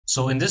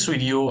So in this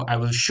video, I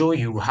will show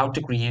you how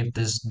to create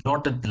this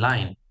dotted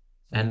line.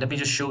 And let me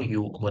just show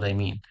you what I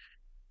mean.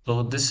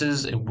 So this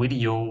is a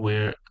video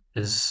where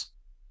this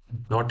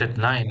dotted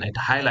line, it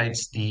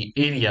highlights the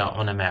area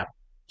on a map.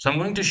 So I'm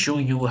going to show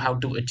you how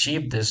to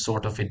achieve this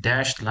sort of a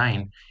dashed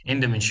line in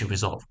DaVinci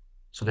Resolve.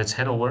 So let's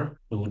head over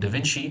to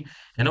DaVinci.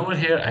 And over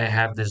here, I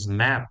have this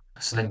map.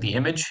 Select the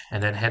image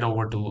and then head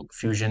over to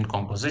Fusion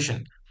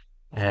Composition.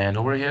 And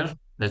over here,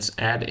 let's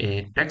add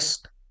a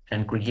text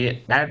and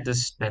add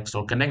this text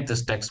or connect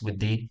this text with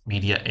the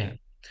media in.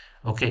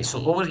 Okay,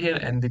 so over here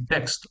in the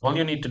text, all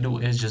you need to do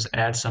is just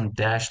add some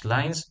dashed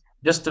lines,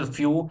 just a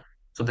few,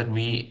 so that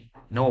we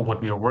know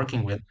what we are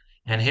working with.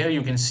 And here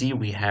you can see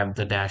we have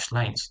the dashed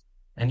lines.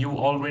 And you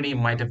already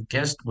might have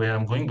guessed where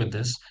I'm going with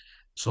this.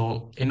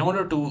 So in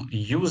order to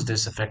use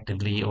this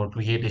effectively or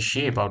create a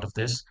shape out of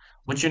this,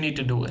 what you need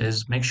to do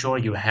is make sure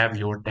you have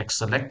your text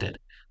selected.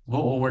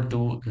 Go over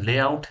to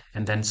layout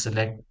and then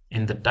select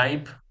in the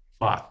type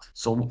path.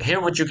 So here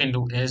what you can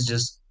do is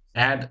just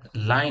add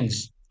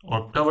lines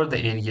or cover the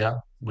area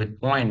with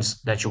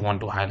points that you want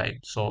to highlight.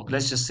 So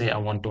let's just say I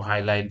want to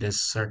highlight this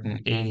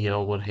certain area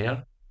over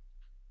here,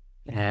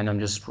 and I'm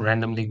just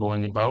randomly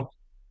going about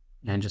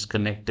and just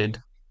connected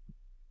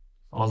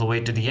all the way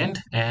to the end.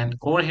 And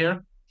over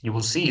here, you will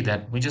see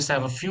that we just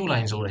have a few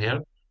lines over here.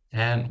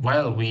 And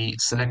while we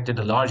selected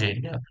a large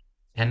area,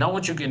 and now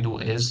what you can do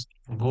is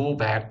go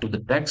back to the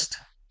text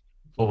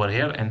over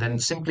here and then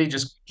simply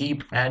just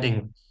keep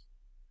adding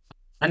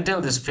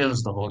until this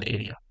fills the whole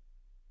area.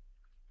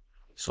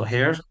 So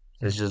here,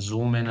 let's just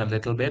zoom in a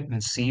little bit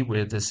and see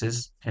where this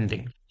is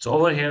ending. So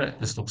over here,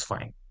 this looks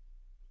fine.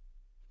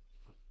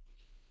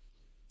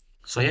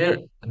 So here,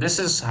 this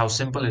is how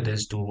simple it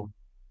is to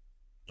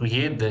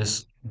create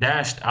this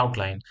dashed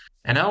outline.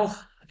 And now,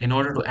 in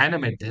order to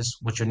animate this,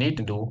 what you need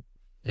to do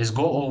is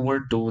go over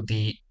to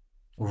the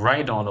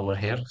right on over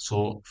here.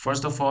 So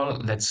first of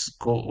all, let's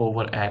go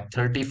over at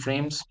 30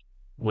 frames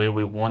where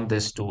we want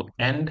this to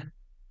end.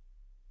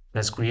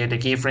 Let's create a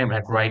keyframe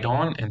at right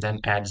on and then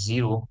add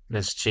 0.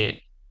 Let's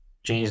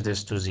change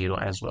this to 0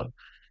 as well.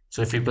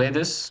 So if we play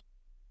this,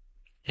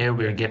 here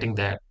we're getting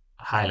that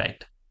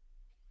highlight.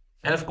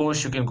 And of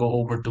course, you can go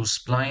over to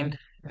spline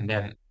and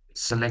then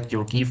select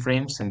your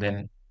keyframes and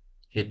then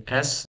hit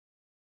S.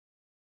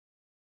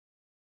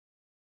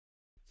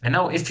 And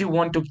now if you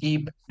want to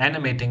keep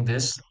animating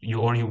this, you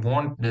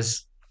want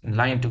this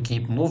line to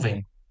keep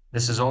moving,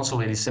 this is also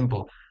very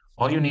simple.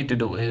 All you need to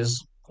do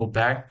is go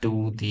back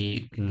to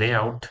the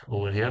layout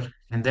over here,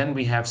 and then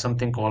we have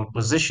something called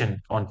position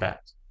on path.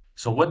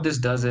 So what this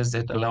does is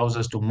it allows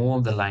us to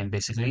move the line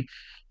basically.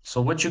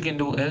 So what you can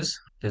do is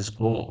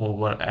go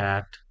over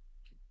at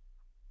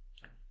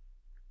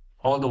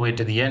all the way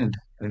to the end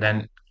and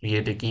then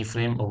create a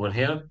keyframe over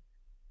here.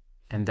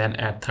 And then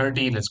at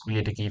 30, let's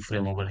create a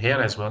keyframe over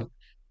here as well.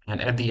 And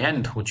at the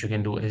end, what you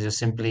can do is just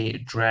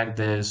simply drag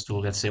this to,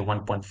 let's say,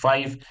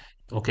 1.5.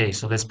 Okay,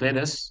 so let's play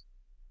this.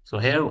 So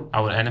here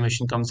our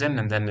animation comes in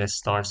and then it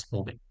starts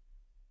moving.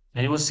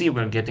 And you will see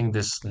we're getting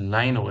this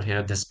line over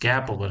here, this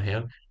gap over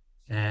here.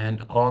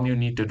 And all you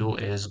need to do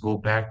is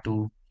go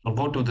to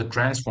the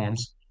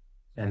transforms,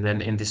 and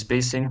then in the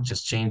spacing,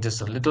 just change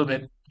this a little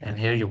bit. And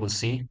here you will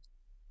see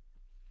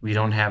we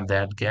don't have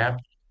that gap.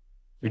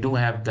 We do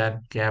have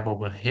that gap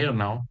over here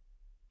now,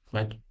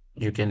 but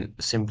you can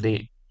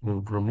simply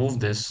remove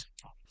this.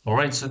 All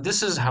right, so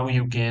this is how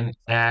you can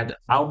add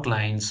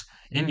outlines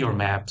in your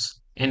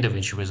maps in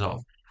DaVinci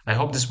Resolve. I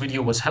hope this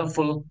video was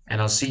helpful,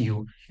 and I'll see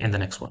you in the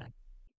next one.